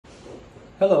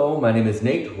Hello, my name is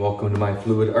Nate. Welcome to my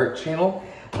Fluid Art channel.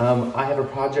 I have a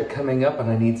project coming up and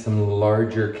I need some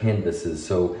larger canvases.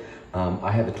 So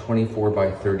I have a 24 by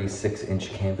 36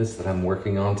 inch canvas that I'm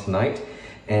working on tonight.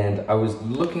 And I was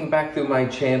looking back through my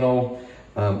channel.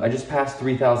 I just passed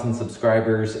 3,000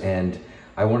 subscribers and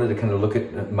I wanted to kind of look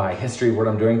at my history, what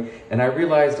I'm doing. And I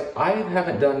realized I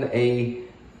haven't done a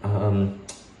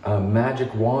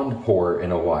magic wand pour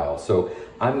in a while. So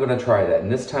I'm gonna try that.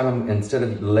 And this time, instead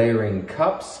of layering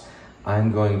cups,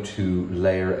 I'm going to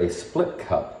layer a split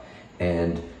cup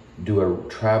and do a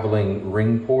traveling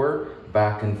ring pour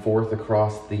back and forth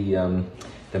across the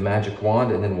magic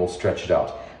wand, and then we'll stretch it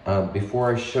out.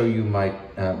 Before I show you my,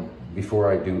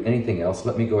 before I do anything else,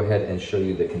 let me go ahead and show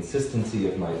you the consistency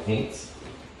of my paints,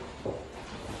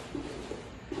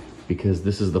 because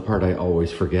this is the part I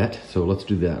always forget. So let's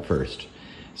do that first.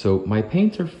 So my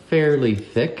paints are fairly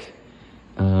thick.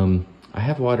 I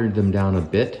have watered them down a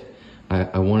bit.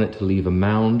 I want it to leave a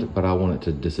mound, but I want it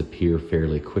to disappear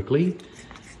fairly quickly.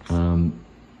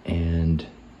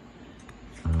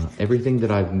 Everything that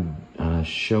I'm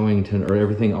showing tonight, or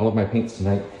everything, all of my paints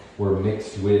tonight were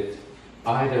mixed with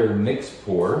either mix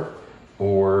pour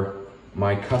or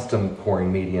my custom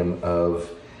pouring medium of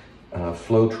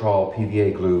Floetrol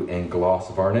PVA glue and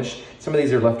gloss varnish. Some of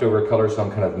these are leftover colors, so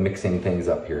I'm kind of mixing things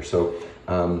up here. So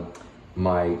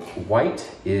my white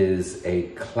is a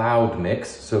cloud mix.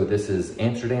 So this is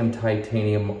Amsterdam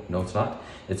titanium, no it's not.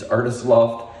 It's Artist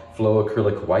Loft Flow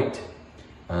Acrylic White,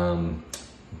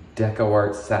 Deco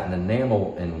Art Satin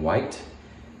Enamel in white,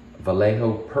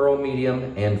 Vallejo Pearl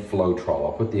Medium, and Floetrol.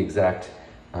 I'll put the exact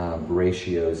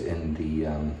ratios in the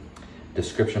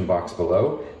description box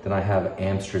below. Then I have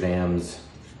Amsterdam's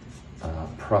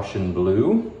Prussian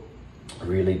Blue,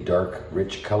 really dark,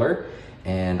 rich color.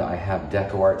 And I have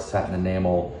Deco Art Satin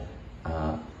Enamel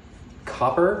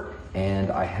Copper,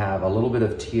 and I have a little bit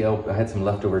of I had some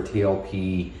leftover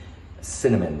TLP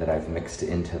Cinnamon that I've mixed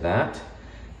into that.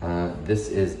 This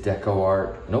is Deco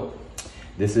Art, nope.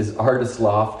 This is Artist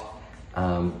Loft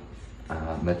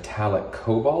Metallic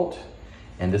Cobalt,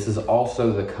 and this is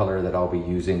also the color that I'll be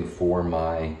using for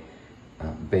my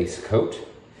base coat.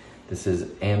 This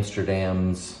is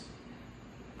Amsterdam's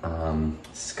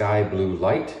Sky Blue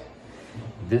Light.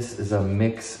 This is a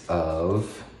mix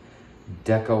of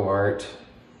Deco Art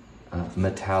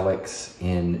metallics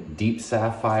in Deep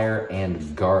Sapphire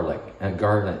and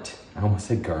Garnet. I almost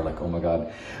said garlic, oh my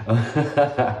God.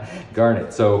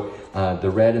 Garnet. So the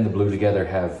red and the blue together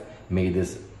have made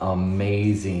this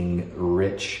amazing,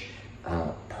 rich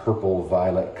purple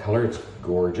violet color. It's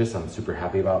gorgeous. I'm super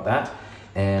happy about that.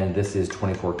 And this is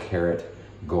 24 karat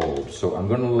gold. So I'm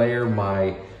gonna layer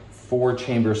my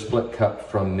 4-chamber split cup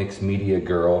from Mixed Media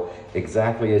Girl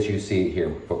exactly as you see it here.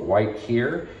 Put white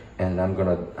here, and I'm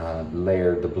gonna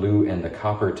layer the blue and the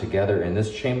copper together in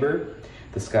this chamber,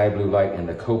 the sky blue light and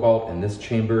the cobalt in this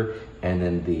chamber, and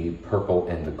then the purple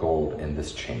and the gold in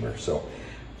this chamber. So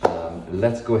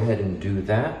let's go ahead and do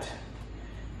that,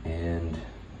 and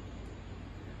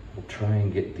we'll try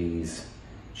and get these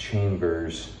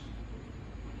chambers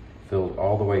filled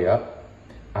all the way up.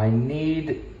 I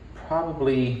need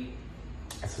probably,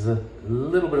 this is a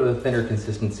little bit of a thinner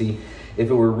consistency. If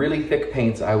it were really thick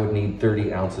paints, I would need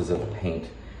 30 ounces of paint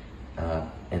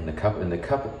in the cup, and the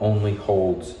cup only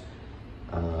holds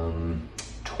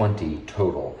 20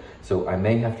 total. So I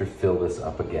may have to fill this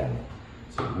up again,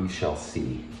 so we shall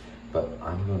see. But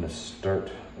I'm going to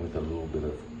start with a little bit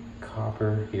of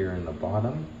copper here in the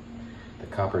bottom, the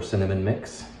copper cinnamon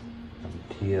mix,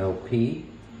 TLP,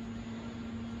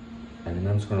 and then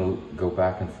I'm just going to go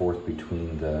back and forth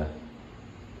between the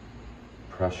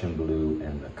Prussian blue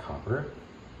and the copper.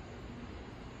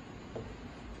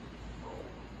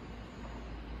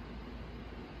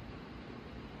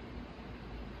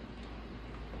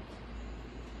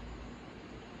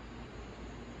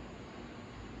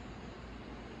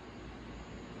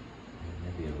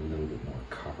 And maybe a little bit more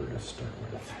copper to start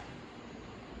with.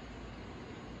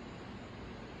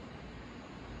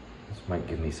 This might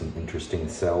give me some interesting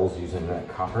cells using that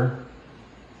copper.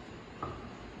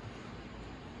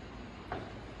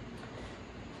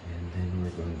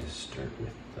 We're going to start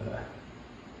with the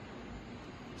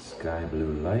sky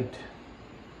blue light,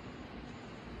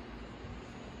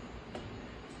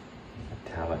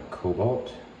 metallic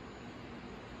cobalt,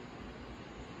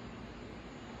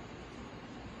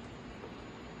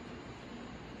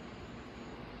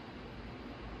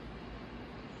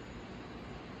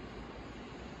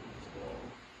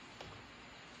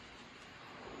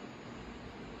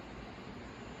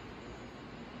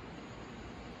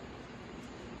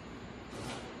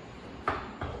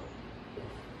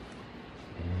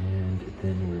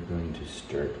 then we're going to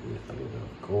start with a little bit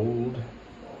of gold.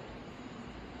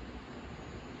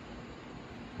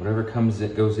 Whatever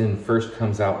goes in first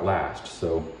comes out last,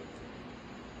 so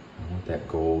I want that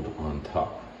gold on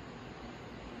top.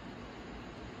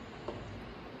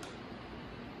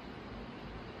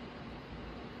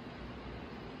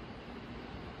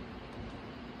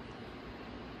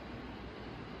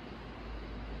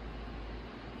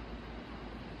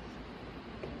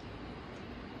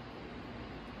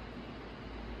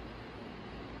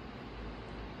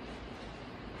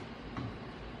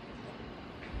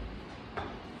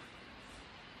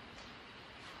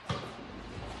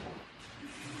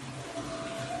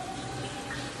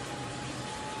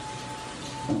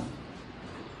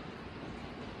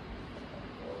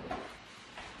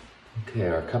 Okay,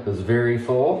 our cup is very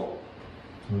full.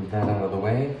 Move that out of the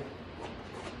way.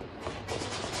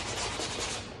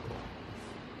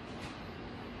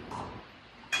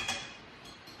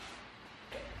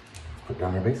 Put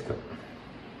down our base coat.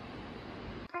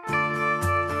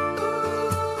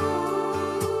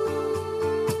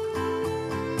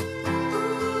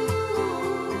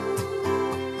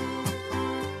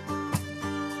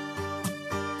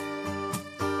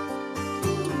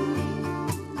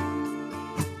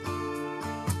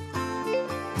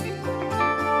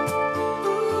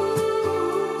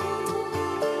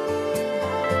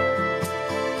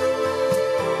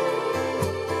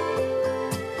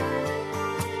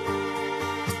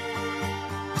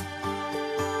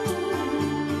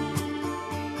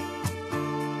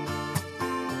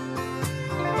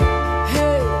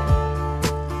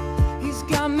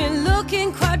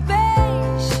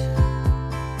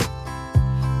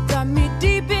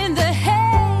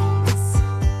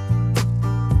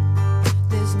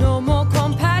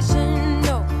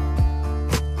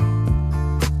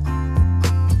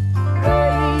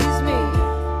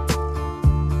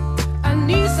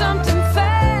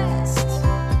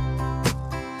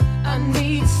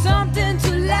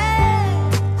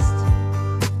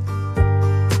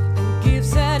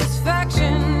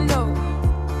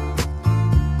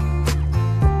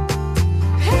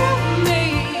 Help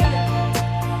me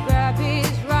grab his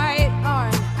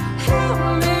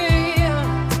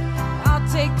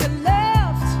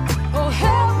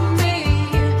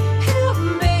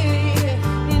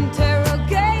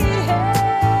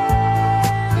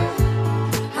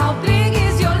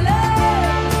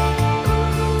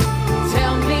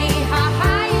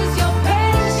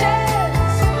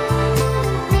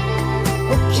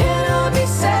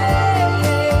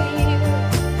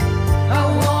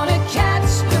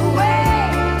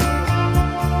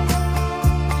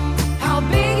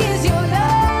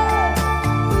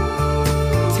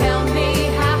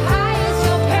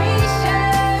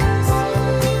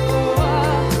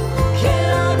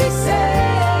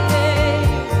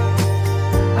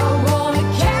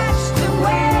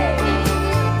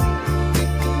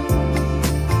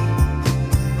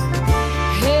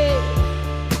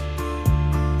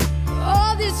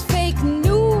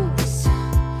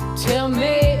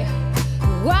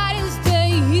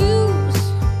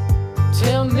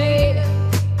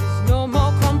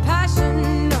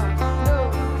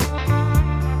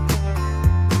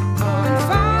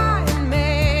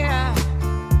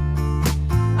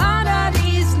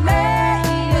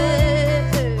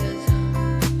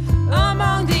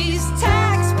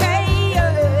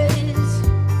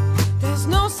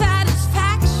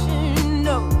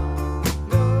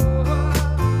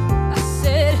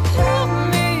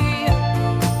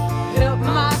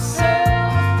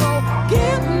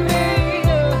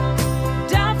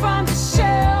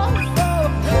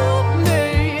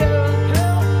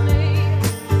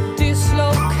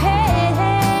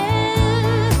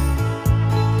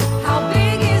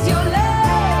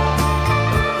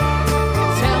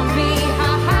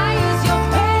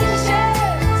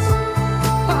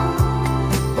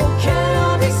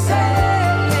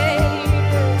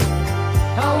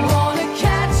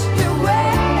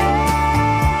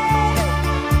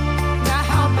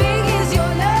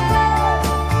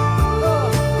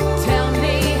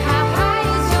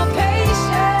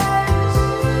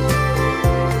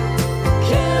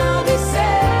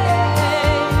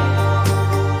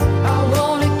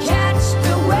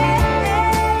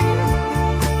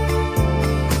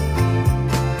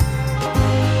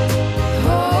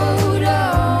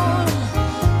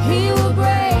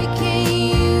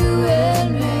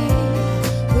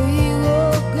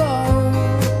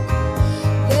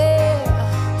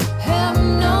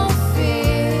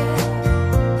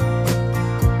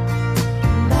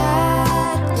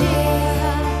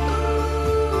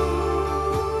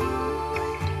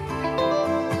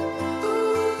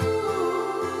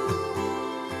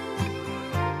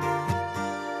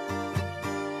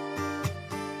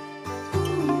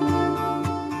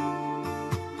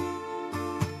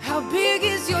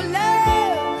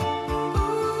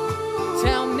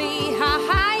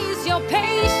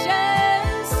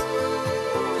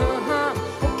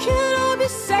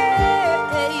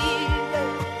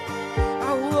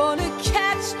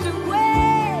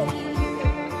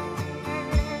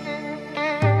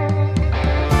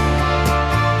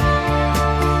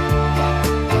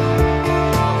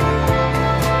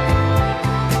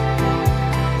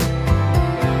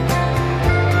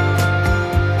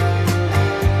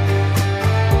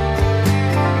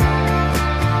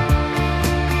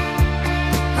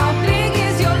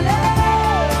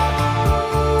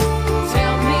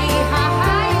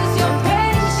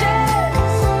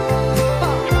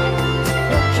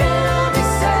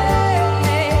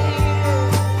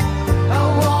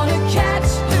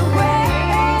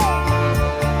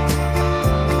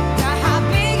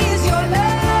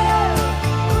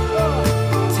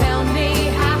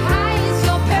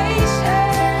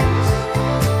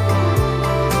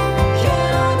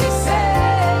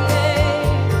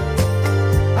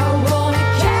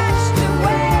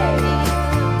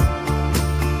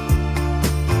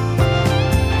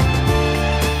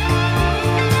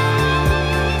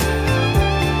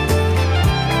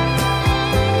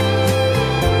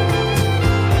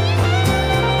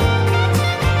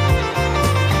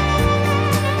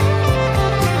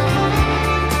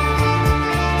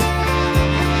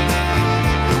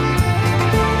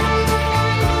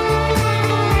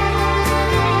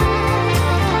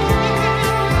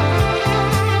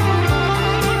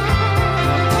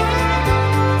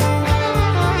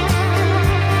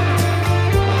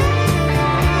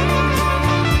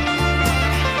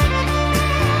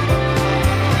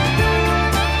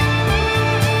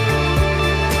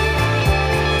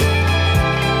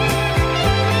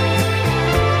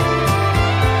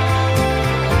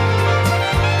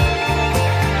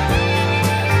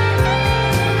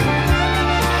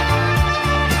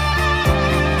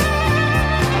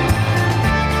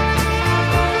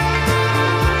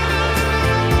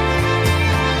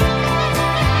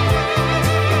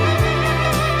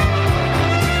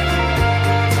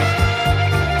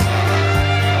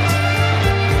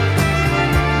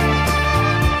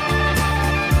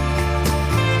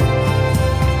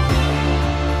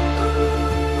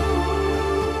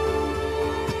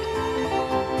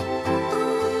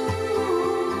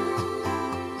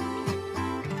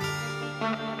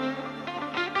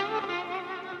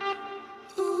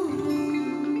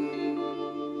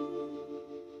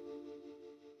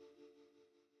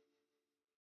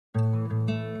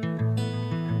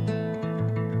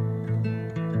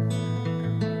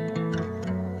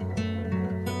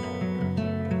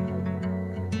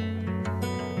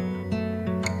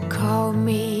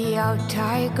out,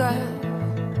 tiger.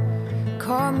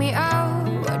 Call me out,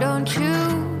 why don't you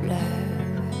love?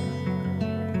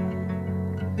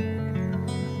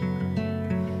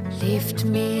 Lift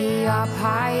me up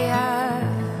higher,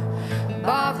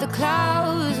 above the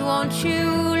clouds, won't you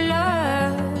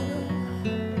love?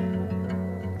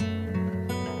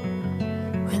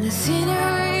 When the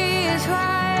scenery is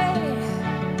right,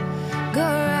 go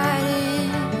right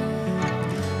in.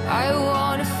 I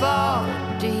wanna fall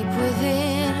deep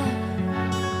within.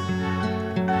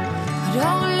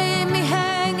 Don't leave me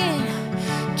hanging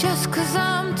just 'cause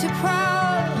I'm too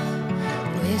proud.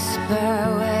 Whisper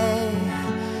away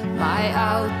my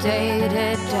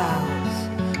outdated doubts.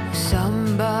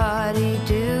 Somebody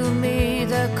do me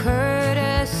the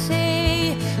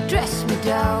courtesy, dress me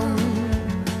down.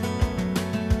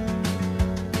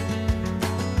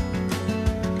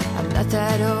 I'm not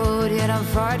that old yet, I'm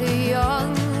far too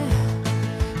young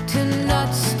to not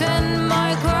stand my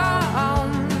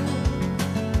ground.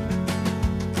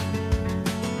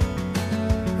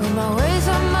 But my ways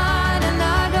are mine and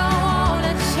I don't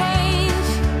wanna change,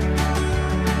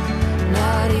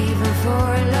 not even for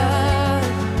love.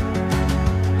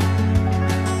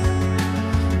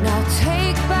 Now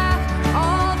take back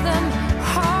all them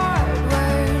hard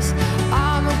words.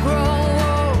 I'm a grown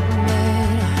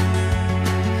woman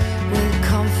with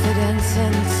confidence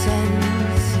and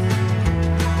sense.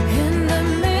 In the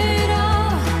middle,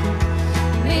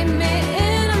 meet me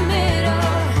in the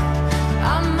middle.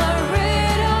 I'm a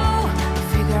riddle,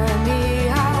 figure me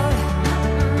out.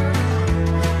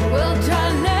 We'll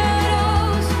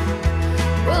tornadoes,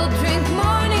 we'll drink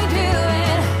morning dew,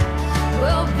 and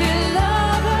we'll be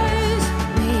lovers,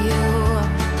 me you.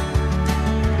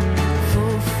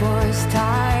 Full force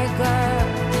tiger,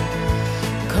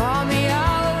 call me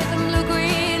out with them blue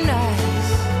green eyes.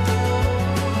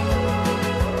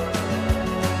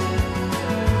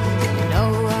 You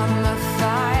know I'm a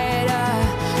fighter,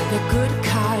 the good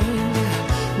kind,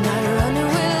 not running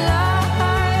with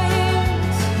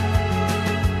lies.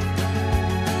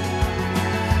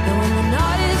 And when the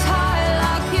night is high,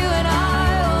 like you and I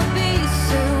will be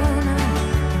soon,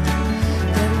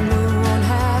 then we won't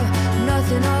have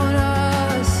nothing on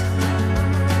us.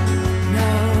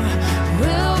 No,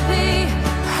 we'll be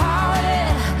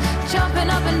howling, jumping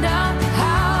up and down,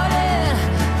 howling,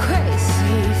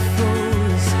 crazy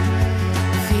fools,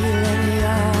 feeling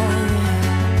young.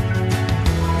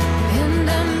 In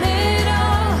the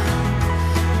middle,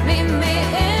 meet me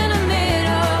in the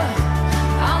middle.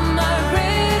 I'm a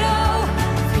riddle,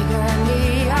 figure me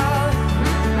out.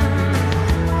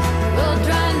 We'll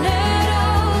dry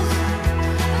needles,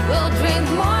 we'll drink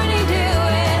morning dew,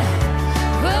 and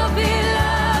we'll be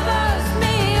lovers,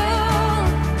 me you.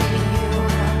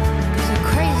 'Cause the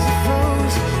crazy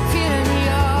fools feeling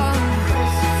young.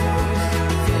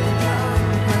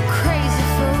 We're crazy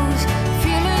fools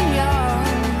feeling young.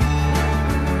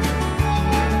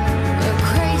 We're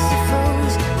crazy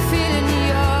fools feeling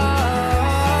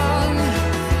young.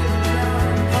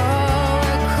 Oh,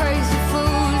 we're crazy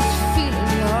fools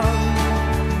feeling young.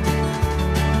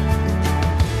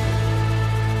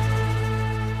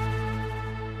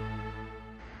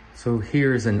 So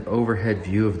here's an overhead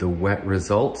view of the wet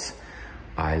results.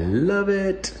 I love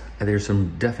it. There's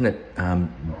some definite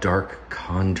dark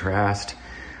contrast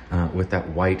with that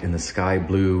white and the sky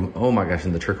blue. Oh my gosh,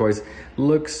 and the turquoise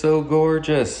looks so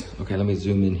gorgeous. Okay, let me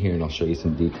zoom in here and I'll show you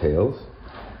some details.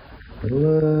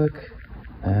 Look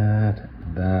at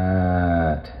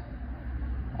that.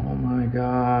 Oh my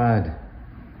God.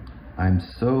 I'm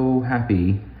so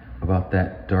happy about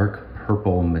that dark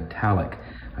purple metallic.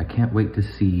 I can't wait to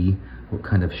see what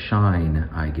kind of shine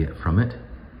I get from it.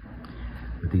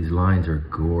 But these lines are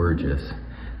gorgeous.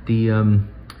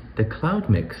 The cloud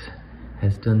mix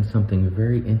has done something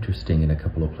very interesting in a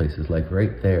couple of places, like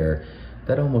right there.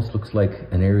 That almost looks like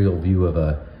an aerial view of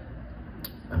a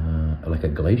like a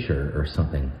glacier or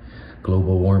something.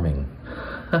 Global warming.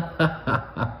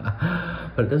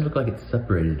 But it does look like it's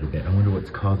separated a bit. I wonder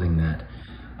what's causing that.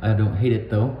 I don't hate it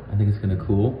though. I think it's kind of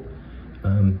cool.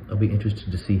 I'll be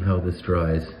interested to see how this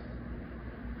dries.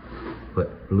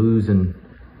 But blues and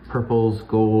purples,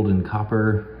 gold and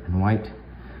copper and white,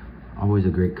 always a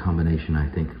great combination, I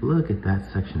think. Look at that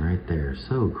section right there,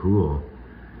 so cool.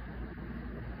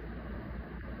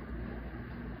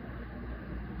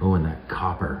 Oh, and that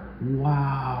copper.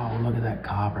 Wow, look at that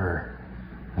copper.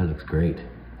 That looks great.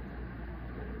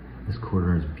 This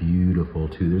corner is beautiful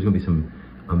too. There's gonna be some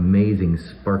amazing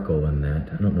sparkle in that.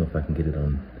 I don't know if I can get it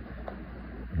on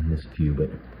in this view, but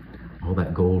all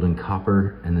that gold and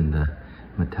copper, and then the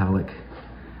metallic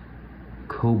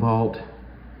cobalt.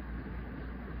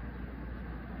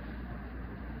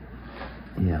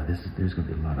 Yeah, there's gonna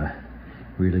be a lot of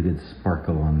really good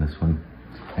sparkle on this one.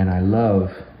 And I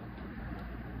love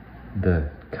the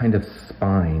kind of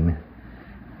spine.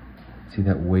 See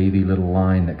that wavy little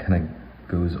line that kind of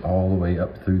goes all the way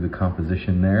up through the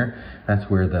composition there? That's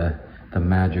where the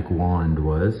magic wand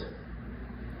was.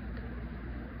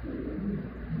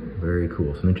 Very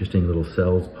cool. Some interesting little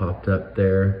cells popped up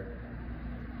there.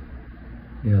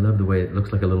 Yeah, I love the way it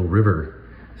looks like a little river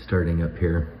starting up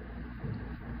here.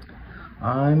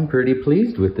 I'm pretty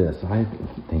pleased with this. I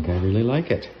think I really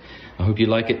like it. I hope you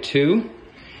like it too.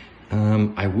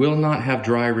 I will not have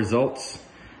dry results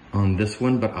on this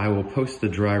one, but I will post the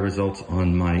dry results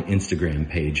on my Instagram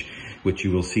page, which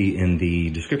you will see in the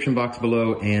description box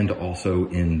below and also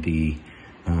in the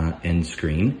end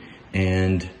screen.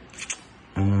 And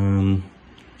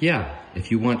yeah,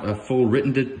 if you want a full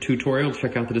written tutorial,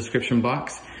 check out the description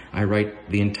box. I write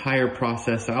the entire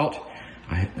process out.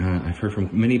 I've heard from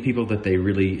many people that they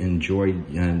really enjoyed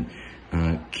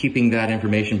keeping that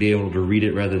information, be able to read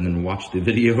it rather than watch the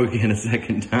video again a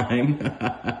second time.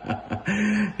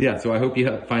 Yeah, so I hope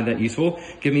you find that useful.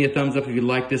 Give me a thumbs up if you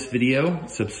like this video,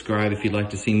 subscribe if you'd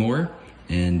like to see more,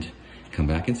 and come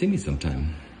back and see me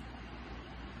sometime.